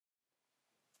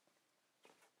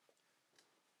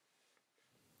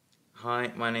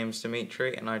Hi, my name's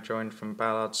Dimitri and I joined from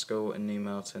Ballard School in New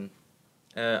Milton.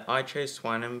 I chose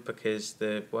Twynham because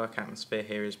the work atmosphere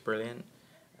here is brilliant.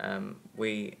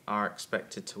 We are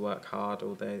expected to work hard,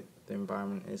 although the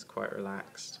environment is quite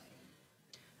relaxed.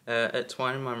 At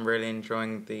Twynham, I'm really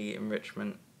enjoying the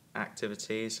enrichment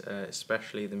activities,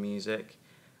 especially the music.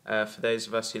 For those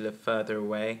of us who live further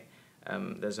away,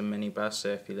 there's a minibus, so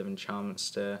if you live in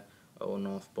Charminster or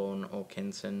Northbourne or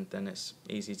Kinton, then it's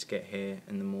easy to get here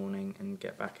in the morning and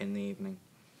get back in the evening.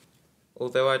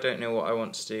 Although I don't know what I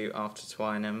want to do after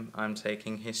Twynham, I'm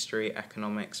taking history,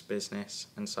 economics, business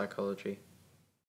and psychology.